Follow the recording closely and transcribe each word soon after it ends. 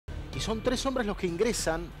Y son 3 hombres los que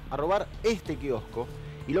ingresan a robar este kiosco.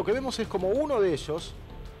 Y lo que vemos es como uno de ellos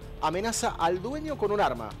amenaza al dueño con un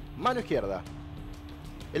arma, mano izquierda.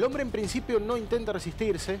 El hombre en principio no intenta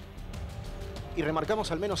resistirse. Y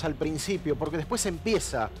remarcamos al menos al principio, porque después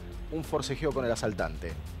empieza un forcejeo con el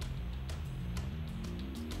asaltante.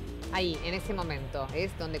 Ahí, en ese momento,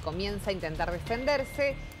 es donde comienza a intentar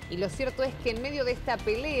defenderse. Y lo cierto es que en medio de esta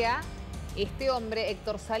pelea, este hombre,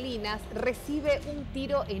 Héctor Salinas, recibe un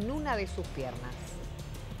tiro en una de sus piernas.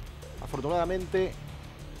 Afortunadamente,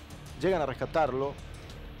 llegan a rescatarlo,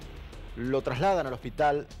 lo trasladan al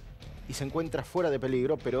hospital y se encuentra fuera de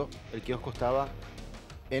peligro, pero el kiosco estaba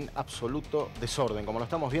en absoluto desorden. Como lo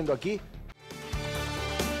estamos viendo aquí,